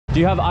Do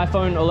you have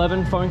iPhone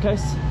 11 phone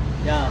case?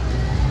 Yeah.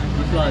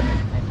 iPhone 11,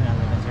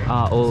 sir.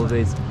 Ah, all of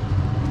these.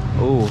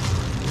 Oh.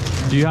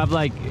 Do you have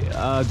like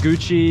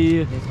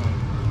Gucci? This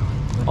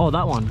one. Oh,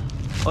 that one.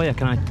 Oh yeah,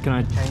 can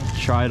I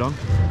try it on?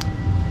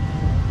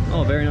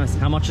 Oh, very nice.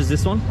 How much is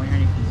this one?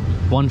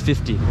 150.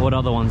 150. What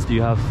other ones do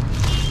you have?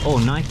 Oh,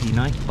 Nike.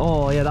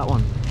 Oh yeah, that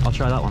one. I'll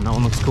try that one. That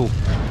one looks cool.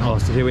 Oh,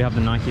 so here we have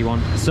the Nike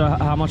one. So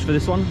how much for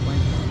this one?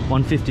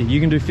 150. You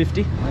can do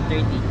 50?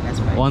 130. That's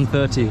right.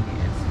 130. Yes.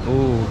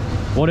 Oh.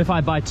 What if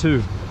I buy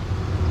two?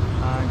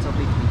 It's a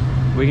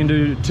 50. We can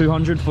do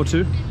 200 for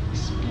two.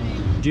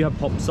 Do you have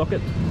pop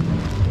socket?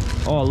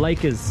 Oh,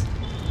 Lakers.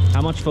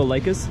 How much for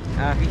Lakers?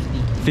 50.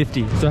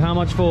 50. So how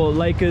much for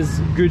Lakers,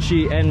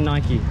 Gucci, and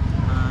Nike?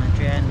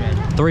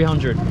 300.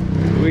 300.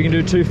 We can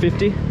do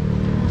 250.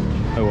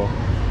 Oh well,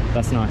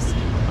 that's nice.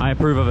 I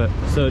approve of it.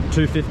 So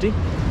 250.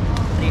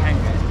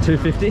 300.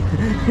 250.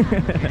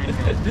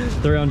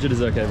 300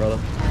 is okay, brother.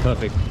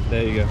 Perfect.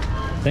 There you go.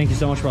 Thank you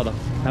so much, brother.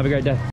 Have a great day.